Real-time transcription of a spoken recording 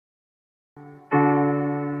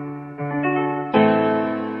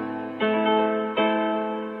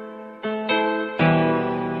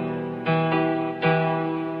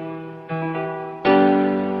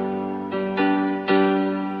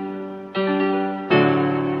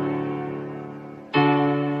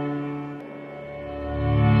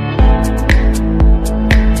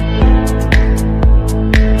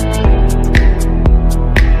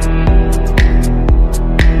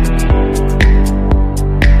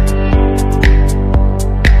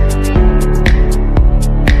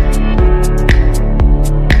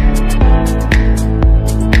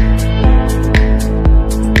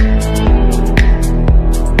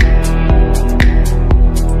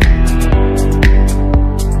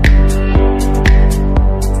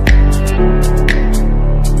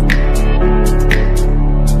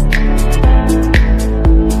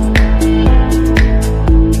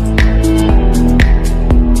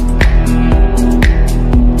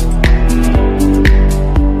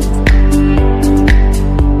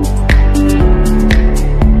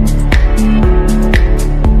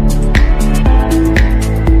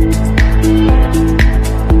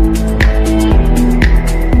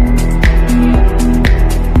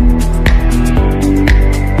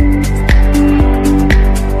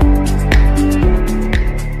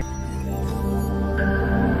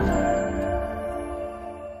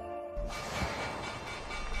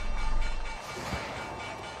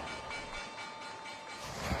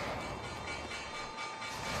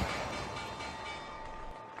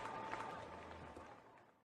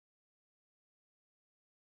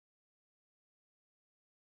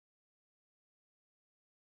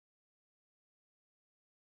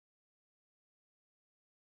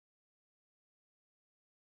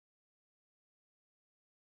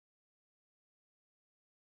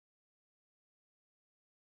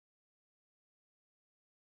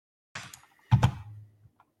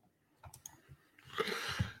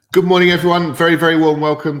Good morning, everyone. Very, very warm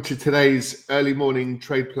welcome to today's early morning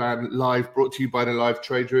trade plan live, brought to you by the Live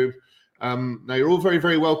Trade Room. Now, you're all very,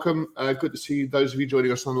 very welcome. Good to see those of you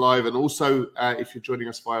joining us on live, and also if you're joining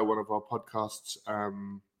us via one of our podcasts,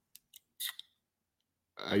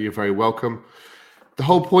 you're very welcome. The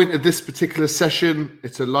whole point of this particular session,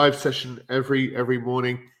 it's a live session every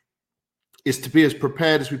morning, is to be as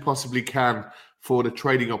prepared as we possibly can for the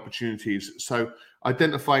trading opportunities. So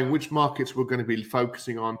identifying which markets we're going to be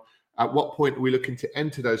focusing on, at what point are we looking to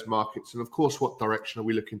enter those markets, and of course, what direction are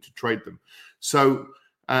we looking to trade them. So,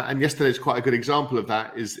 and yesterday's quite a good example of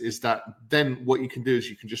that, is that then what you can do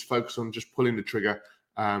is you can just focus on just pulling the trigger,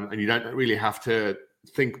 and you don't really have to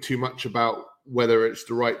think too much about whether it's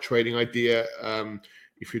the right trading idea,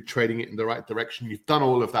 if you're trading it in the right direction. You've done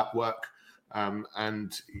all of that work,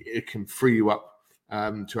 and it can free you up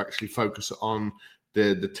to actually focus on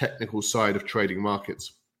the technical side of trading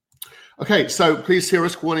markets. Okay, so please hear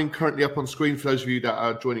us. Warning currently up on screen for those of you that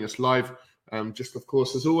are joining us live. Just, of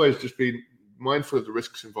course, as always, just be mindful of the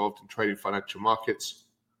risks involved in trading financial markets.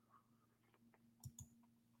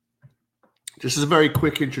 Just as a very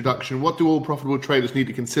quick introduction, what do all profitable traders need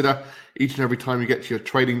to consider each and every time you get to your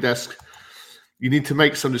trading desk? You need to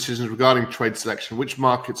make some decisions regarding trade selection, which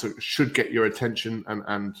markets should get your attention,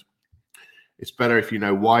 and it's better if you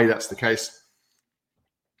know why that's the case.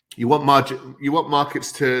 You want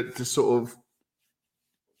markets to sort of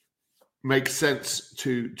make sense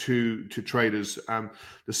to traders.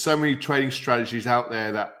 There's so many trading strategies out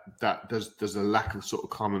there that there's a lack of sort of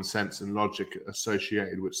common sense and logic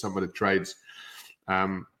associated with some of the trades.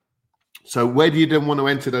 So where do you then want to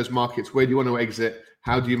enter those markets? Where do you want to exit?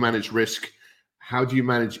 How do you manage risk? How do you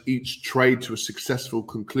manage each trade to a successful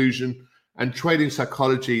conclusion? And trading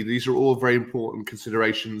psychology, these are all very important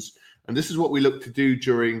considerations. And this is what we look to do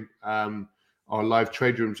during our live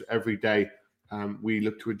trade rooms every day. We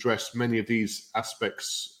look to address many of these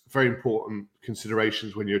aspects, very important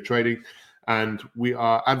considerations when you're trading. And we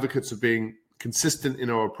are advocates of being consistent in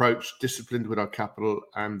our approach, disciplined with our capital,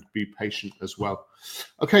 and be patient as well.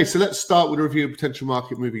 Okay, so let's start with a review of potential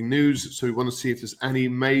market moving news. So we want to see if there's any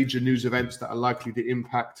major news events that are likely to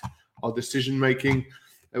impact our decision making.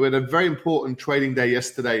 We had a very important trading day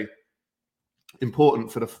yesterday,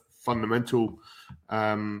 important for the fundamental,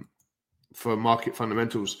 for market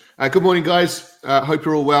fundamentals. Good morning, guys. Hope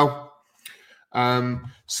you're all well.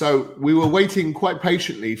 So we were waiting quite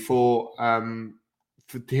patiently to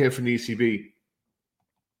hear from the ECB,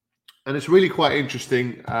 and it's really quite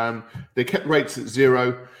interesting. They kept rates at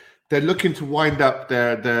zero. They're looking to wind up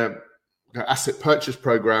their asset purchase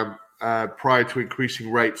program prior to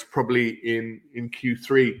increasing rates, probably in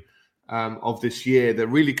Q3 of this year. They're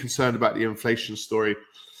really concerned about the inflation story.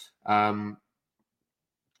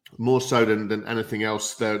 More so than anything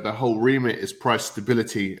else. The whole remit is price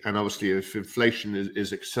stability, and obviously if inflation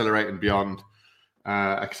is accelerating beyond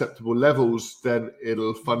acceptable levels, then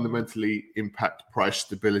it'll fundamentally impact price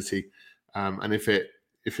stability, and if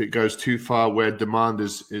it goes too far where demand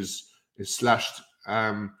is slashed,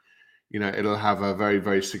 it'll have a very,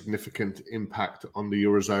 very significant impact on the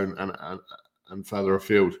Eurozone and further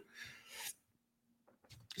afield.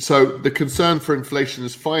 So the concern for inflation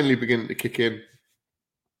is finally beginning to kick in.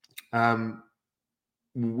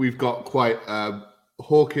 We've got quite a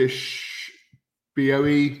hawkish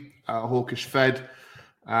BOE, hawkish Fed,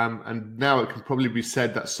 and now it can probably be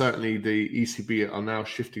said that certainly the ECB are now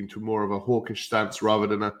shifting to more of a hawkish stance rather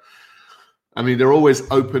than they're always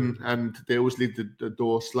open and they always leave the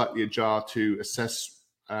door slightly ajar to assess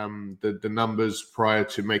the numbers prior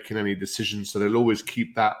to making any decisions. So they'll always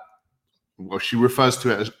keep that. Well, she refers to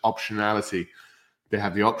it as optionality. They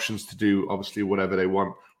have the options to do obviously whatever they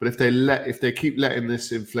want. But if they keep letting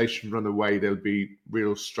this inflation run away, there'll be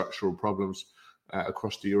real structural problems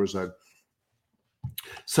across the Eurozone.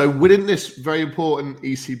 So within this very important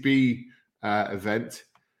ECB event,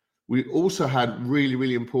 we also had really,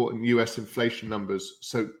 really important US inflation numbers.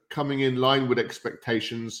 So coming in line with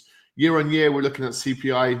expectations, year on year, we're looking at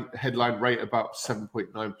CPI headline rate about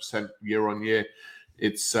 7.9% year on year.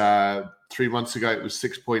 It's 3 months ago, it was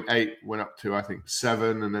 6.8, went up to, I think,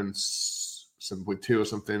 7, and then 7.2 or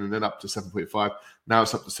something, and then up to 7.5. Now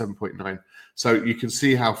it's up to 7.9. So you can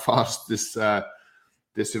see how fast this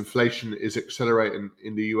inflation is accelerating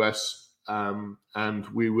in the US, and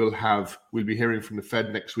we'll be hearing from the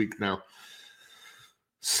Fed next week now.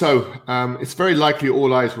 So it's very likely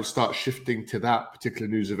all eyes will start shifting to that particular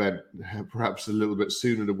news event, perhaps a little bit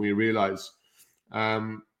sooner than we realize.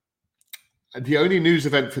 The only news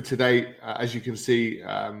event for today, as you can see,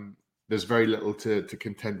 there's very little to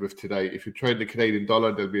contend with today. If you're trading the Canadian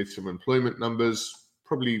dollar, there'll be some employment numbers,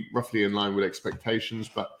 probably roughly in line with expectations,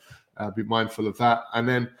 but be mindful of that. And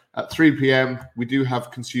then at 3 p.m., we do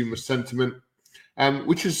have consumer sentiment,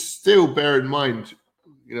 which is still, bear in mind,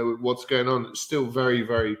 what's going on. It's still very,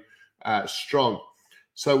 very strong.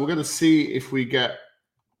 So we're going to see if we get,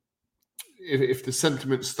 if the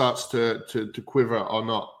sentiment starts to quiver or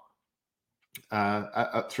not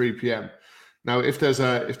at 3 p.m. Now, if there's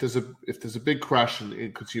a big crash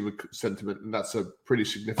in consumer sentiment, and that's a pretty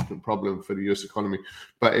significant problem for the U.S. economy,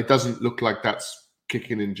 but it doesn't look like that's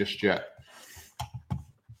kicking in just yet.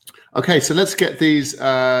 Okay, so let's get these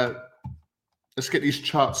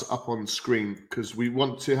charts up on screen, because we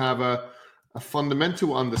want to have a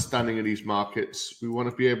fundamental understanding of these markets. We want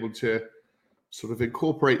to be able to sort of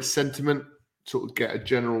incorporate sentiment, sort of get a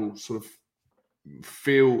general sort of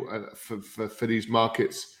feel for these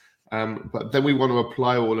markets. But then we want to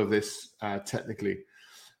apply all of this technically.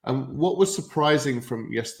 What was surprising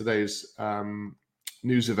from yesterday's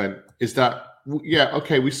news event is that,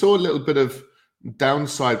 we saw a little bit of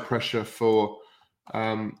downside pressure for,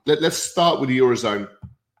 let's start with the Eurozone.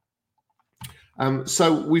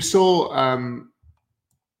 So we saw,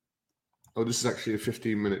 this is actually a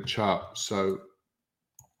 15-minute chart. So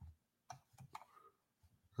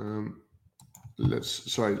that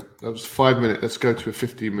was 5 minutes. Let's go to a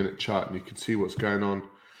 15-minute chart and you can see what's going on.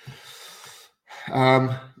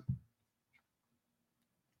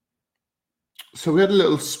 So we had a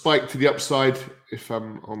little spike to the upside, if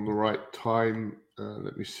I'm on the right time.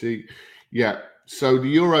 Let me see. Yeah, so the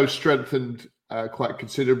euro strengthened quite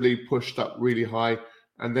considerably, pushed up really high,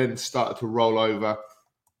 and then started to roll over.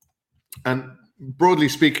 And broadly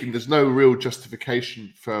speaking, there's no real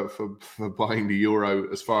justification for buying the euro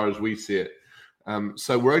as far as we see it.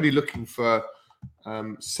 So we're only looking for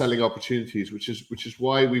selling opportunities, which is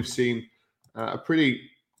why we've seen a pretty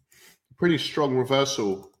strong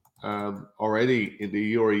reversal already in the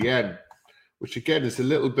euro yen, which again is a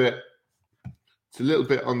little bit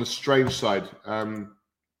on the strange side.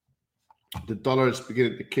 The dollar is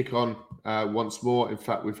beginning to kick on once more. In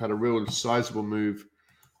fact, we've had a real sizable move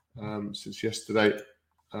since yesterday,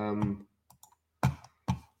 and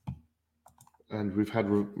we've had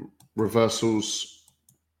reversals.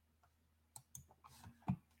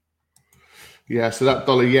 Yeah, so that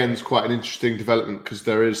dollar yen is quite an interesting development because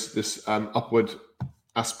there is this upward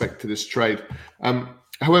aspect to this trade.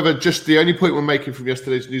 However, just the only point we're making from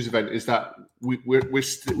yesterday's news event is that we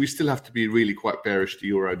still have to be really quite bearish to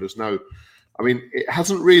euro. It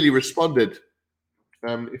hasn't really responded.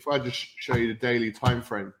 If I just show you the daily time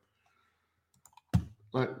frame,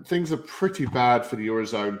 things are pretty bad for the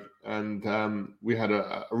eurozone, and we had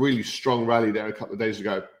a really strong rally there a couple of days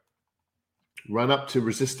ago. Ran up to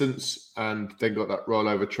resistance and then got that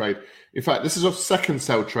rollover trade. In fact, this is our second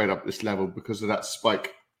sell trade up this level because of that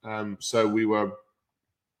spike. So we were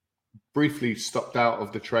briefly stopped out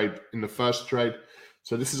of the trade in the first trade.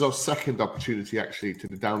 So this is our second opportunity actually to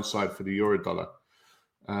the downside for the euro dollar.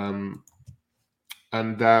 And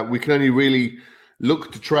we can only really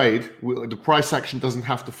look to trade. The price action doesn't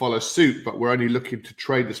have to follow suit, but we're only looking to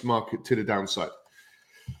trade this market to the downside.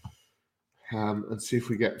 And see if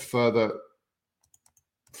we get further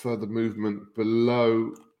movement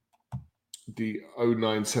below the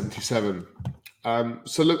 0977.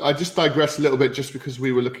 So look, I just digress a little bit just because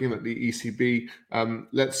we were looking at the ECB.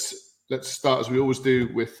 Let's start, as we always do,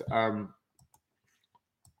 with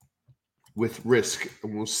risk,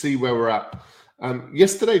 and we'll see where we're at.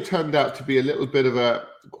 Yesterday turned out to be a little bit of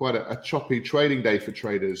quite a choppy trading day for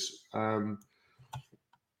traders.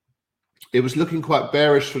 It was looking quite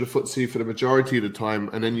bearish for the FTSE for the majority of the time,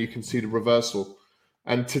 and then you can see the reversal.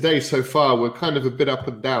 And today, so far, we're kind of a bit up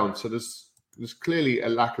and down. So there's clearly a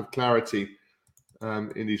lack of clarity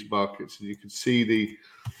in these markets. And you can see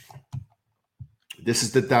this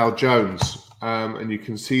is the Dow Jones, and you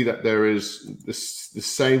can see that there is the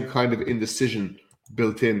same kind of indecision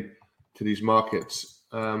built in to these markets.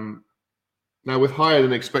 Now, with higher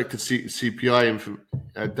than expected CPI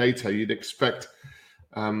data, you'd expect,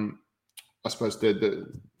 I suppose,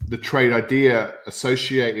 the trade idea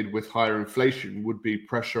associated with higher inflation would be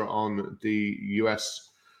pressure on the US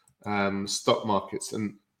stock markets.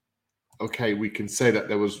 And okay, we can say that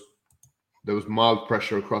there was mild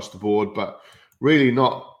pressure across the board, but really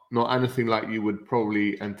not anything like you would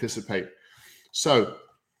probably anticipate. So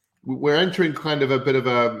we're entering kind of a bit of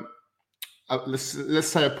a let's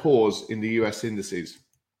say a pause in the US indices.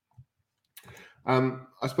 I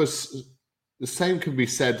suppose the same can be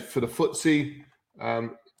said for the FTSE.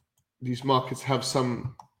 These markets have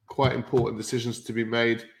some quite important decisions to be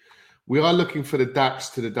made. We are looking for the DAX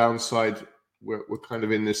to the downside. We're kind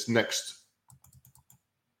of in this next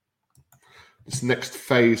this next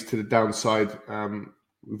phase to the downside.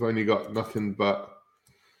 We've only got nothing but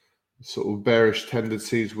sort of bearish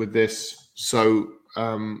tendencies with this. So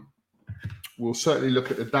we'll certainly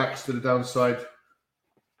look at the DAX to the downside.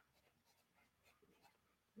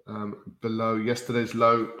 Below yesterday's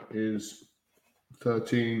low is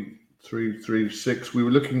 13,336. We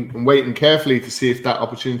were looking and waiting carefully to see if that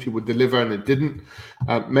opportunity would deliver, and it didn't.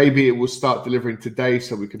 Maybe it will start delivering today,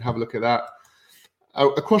 so we can have a look at that.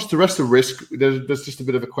 Across the rest of risk, there's just a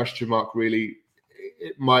bit of a question mark, really.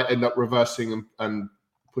 It might end up reversing and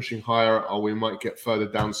pushing higher, or we might get further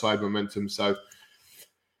downside momentum. So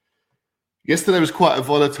yesterday was quite a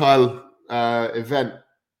volatile event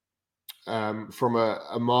from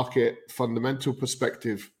a market fundamental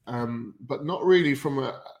perspective, but not really from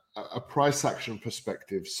a price action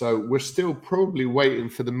perspective. So we're still probably waiting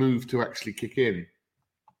for the move to actually kick in.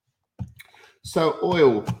 So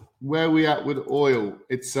oil, where are we at with oil?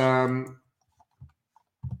 It's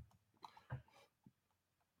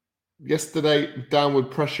yesterday, downward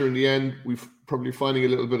pressure in the end. We're probably finding a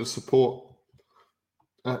little bit of support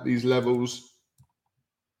at these levels.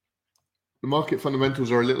 The market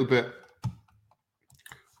fundamentals are a little bit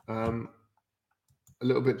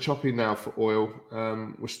choppy now for oil.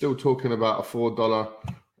 We're still talking about a $4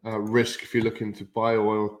 risk if you're looking to buy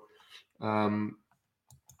oil.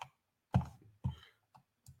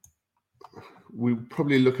 We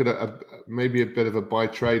probably look at maybe a bit of a buy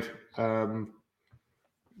trade.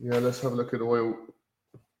 Let's have a look at oil.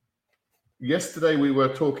 Yesterday we were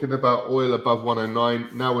talking about oil above 109.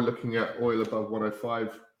 Now we're looking at oil above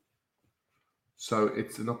 105. So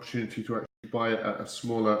it's an opportunity to actually buy it at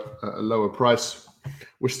a lower price.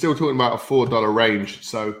 We're still talking about a $4 range,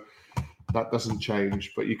 so that doesn't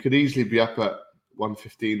change. But you could easily be up at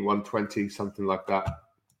 115, 120, something like that.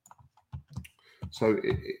 So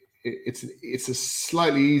it's a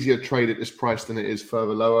slightly easier trade at this price than it is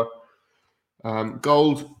further lower.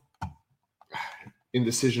 Gold,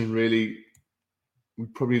 indecision really.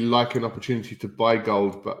 We'd probably like an opportunity to buy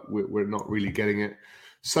gold, but we're not really getting it.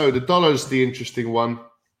 So the dollar's the interesting one.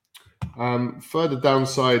 Further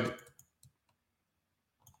downside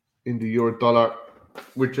in the euro dollar,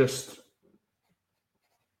 with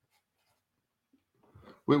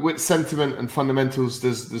sentiment and fundamentals,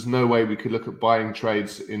 there's no way we could look at buying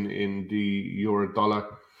trades in the euro dollar.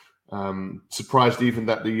 Surprised even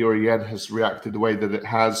that the euro yen has reacted the way that it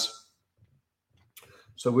has.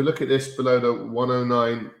 So we look at this below the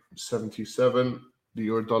 109.77, the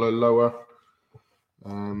euro dollar lower.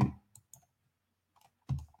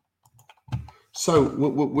 So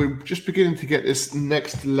we're just beginning to get this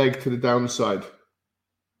next leg to the downside.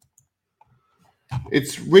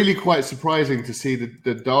 It's really quite surprising to see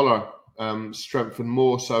the dollar strengthen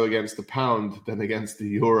more so against the pound than against the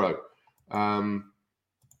euro. A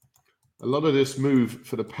lot of this move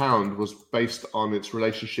for the pound was based on its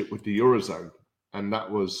relationship with the eurozone, and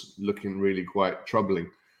that was looking really quite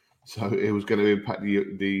troubling. So it was going to impact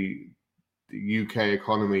the UK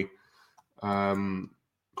economy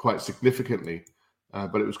quite significantly,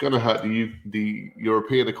 but it was going to hurt the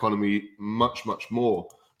European economy much more.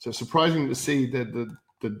 So it's surprising to see that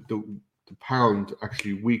the pound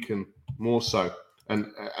actually weaken more so, and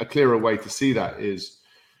a clearer way to see that is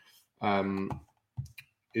in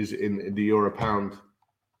the euro pound.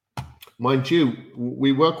 Mind you,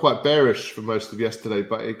 we were quite bearish for most of yesterday,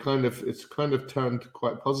 but it's kind of turned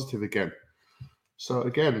quite positive again. So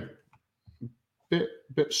again,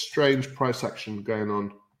 bit strange price action going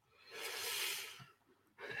on.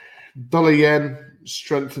 Dollar yen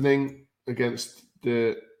strengthening against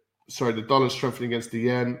the dollar strengthening against the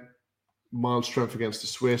yen, mild strength against the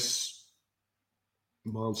Swiss,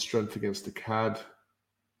 mild strength against the CAD.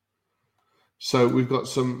 So we've got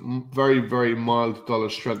some very, very mild dollar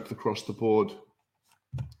strength across the board.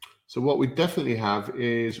 So what we definitely have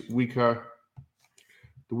is the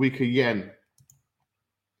weaker yen.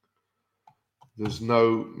 There's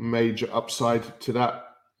no major upside to that.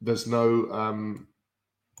 There's no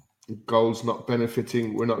gold's not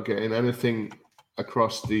benefiting. We're not getting anything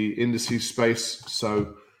across the indices space.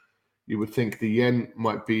 So you would think the yen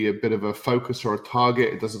might be a bit of a focus or a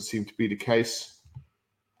target. It doesn't seem to be the case.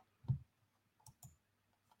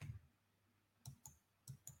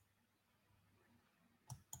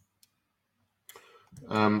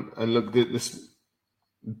 And look, this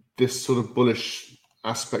sort of bullish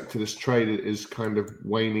aspect to this trade is kind of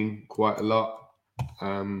waning quite a lot.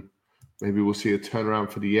 Maybe we'll see a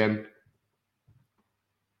turnaround for the yen.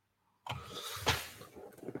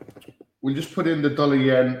 We'll just put in the dollar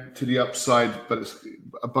yen to the upside, but it's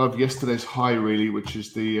above yesterday's high really, which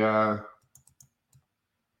is the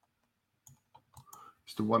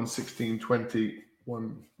to 116.20,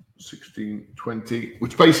 116.20,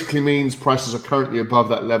 which basically means prices are currently above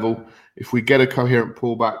that level. If we get a coherent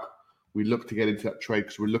pullback, we look to get into that trade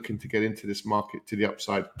because we're looking to get into this market to the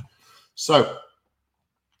upside. So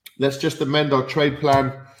let's just amend our trade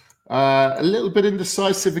plan. A little bit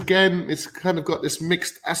indecisive again. It's kind of got this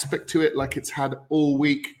mixed aspect to it like it's had all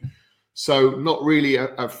week. So not really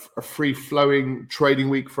a free-flowing trading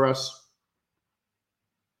week for us.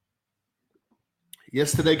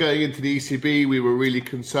 Yesterday, going into the ECB, we were really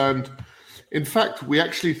concerned. In fact, we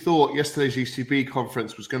actually thought yesterday's ECB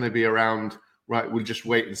conference was going to be around, right, we'll just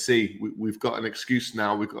wait and see. We've got an excuse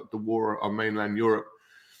now. We've got the war on mainland Europe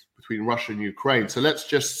between Russia and Ukraine. So let's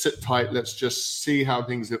just sit tight. Let's just see how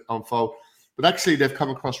things unfold. But actually, they've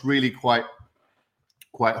come across really quite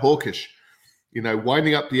hawkish. You know,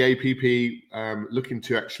 winding up the APP, looking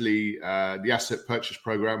to actually the asset purchase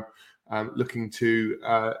program, looking to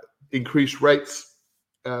increase rates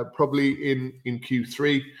probably in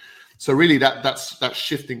Q3. So really, that's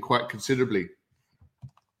shifting quite considerably.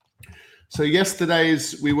 So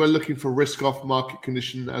yesterday's, we were looking for risk-off market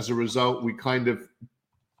condition. As a result, we kind of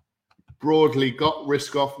broadly got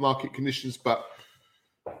risk-off market conditions, but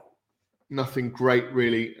nothing great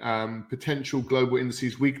really. Potential global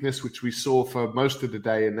indices weakness, which we saw for most of the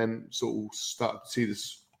day, and then sort of start to see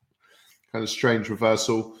this kind of strange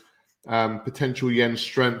reversal. Potential yen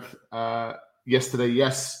strength yesterday,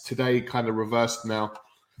 yes. Today, kind of reversed now,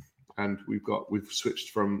 and we've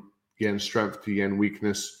switched from yen strength to yen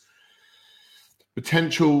weakness.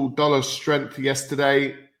 Potential dollar strength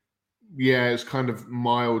yesterday, yeah, it's kind of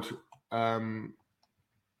mild.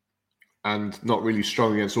 And not really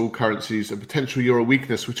strong against all currencies. A potential euro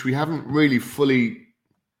weakness, which we haven't really fully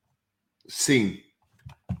seen.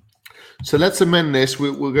 So let's amend this.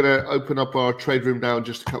 We're going to open up our trade room now in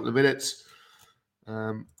just a couple of minutes.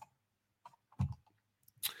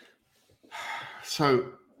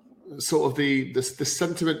 So sort of the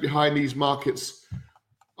sentiment behind these markets,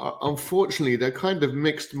 unfortunately, they're kind of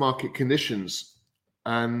mixed market conditions.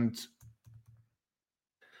 And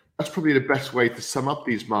that's probably the best way to sum up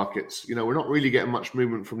these markets. You know, we're not really getting much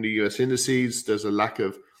movement from the US indices. There's a lack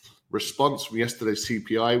of response from yesterday's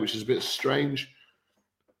CPI, which is a bit strange.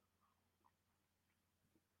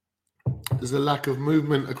 There's a lack of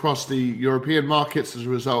movement across the European markets as a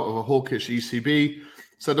result of a hawkish ECB.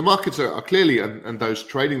 So the markets are clearly, and those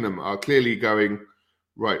trading them are clearly going,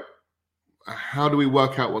 right, how do we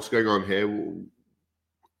work out what's going on here?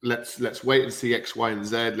 Let's wait and see X, Y, and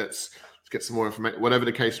Z. Let's get some more information, whatever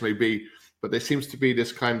the case may be. But there seems to be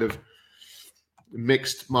this kind of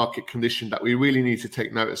mixed market condition that we really need to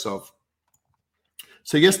take notice of.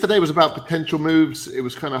 So yesterday was about potential moves. It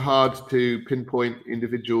was kind of hard to pinpoint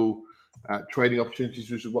individual trading opportunities,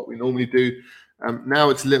 which is what we normally do. Now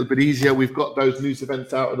it's a little bit easier. We've got those news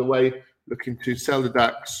events out of the way, looking to sell the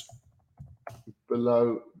DAX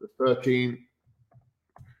below the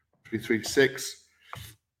 13,336.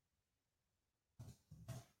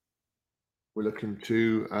 We're looking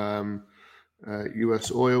to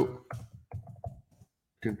US oil.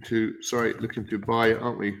 Looking to buy,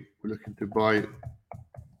 aren't we? We're looking to buy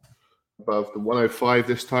above the 105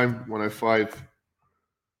 this time,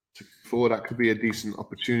 105.64. That could be a decent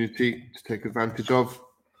opportunity to take advantage of.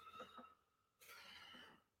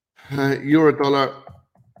 Euro dollar.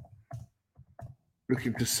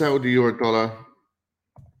 Looking to sell the euro dollar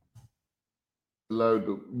below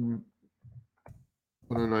the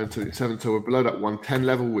 109.77, so we're below that 110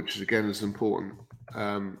 level, which is again is important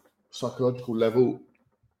psychological level.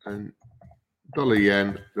 And dollar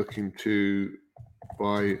yen looking to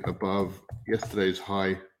buy above yesterday's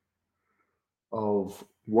high of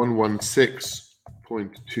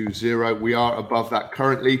 116.20. We are above that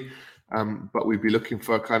currently, but we'd be looking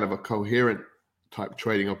for kind of a coherent type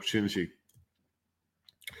trading opportunity.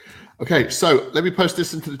 Okay, so let me post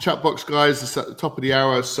this into the chat box, guys. It's at the top of the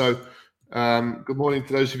hour, so good morning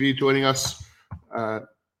to those of you joining us.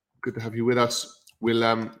 Good to have you with us.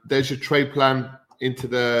 There's your trade plan into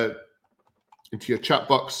your chat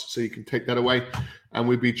box, so you can take that away. And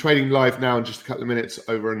we'll be trading live now in just a couple of minutes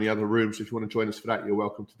over in the other room. So if you want to join us for that, you're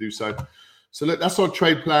welcome to do so. So look, that's our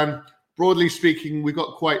trade plan. Broadly speaking, we've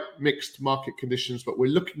got quite mixed market conditions, but we're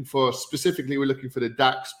looking for the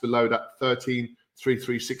DAX below that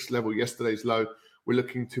 13,336 level, yesterday's low. We're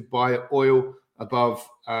looking to buy oil above,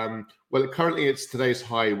 currently it's today's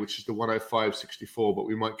high, which is the 105.64, but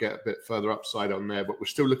we might get a bit further upside on there. But we're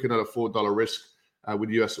still looking at a $4 risk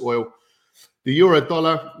with US oil. The euro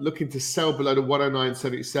dollar looking to sell below the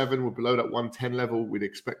 109.77. We're below that 110 level. We'd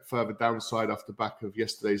expect further downside off the back of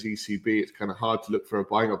yesterday's ECB. It's kind of hard to look for a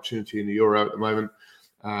buying opportunity in the euro at the moment.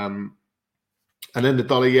 And then the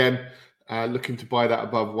dollar yen, looking to buy that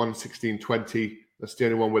above 116.20. That's the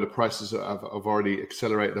only one where the prices have already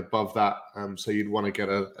accelerated above that. So you'd want to get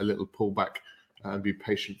a little pullback and be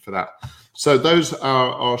patient for that. So those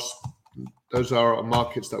are our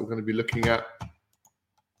markets that we're going to be looking at.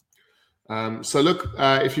 So look,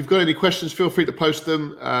 if you've got any questions, feel free to post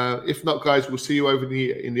them. If not, guys, we'll see you over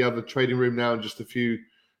in the other trading room now in just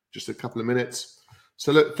a couple of minutes.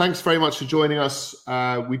 So look, thanks very much for joining us.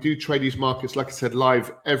 We do trade these markets, like I said,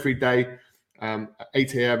 live every day at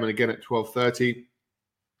 8 a.m. and again at 12:30.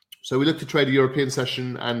 So we look to trade a European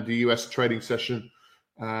session and the US trading session.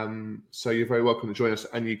 So you're very welcome to join us,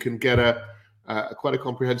 and you can get quite a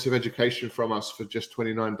comprehensive education from us for just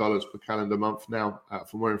 $29 per calendar month now.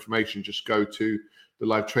 For more information, just go to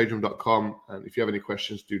thelivetraderoom.com, and if you have any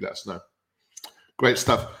questions, do let us know. Great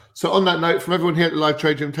stuff. So on that note, from everyone here at the Live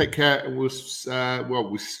Trade Room, take care, and we'll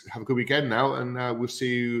have a good weekend now, and we'll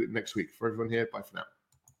see you next week. For everyone here, bye for now.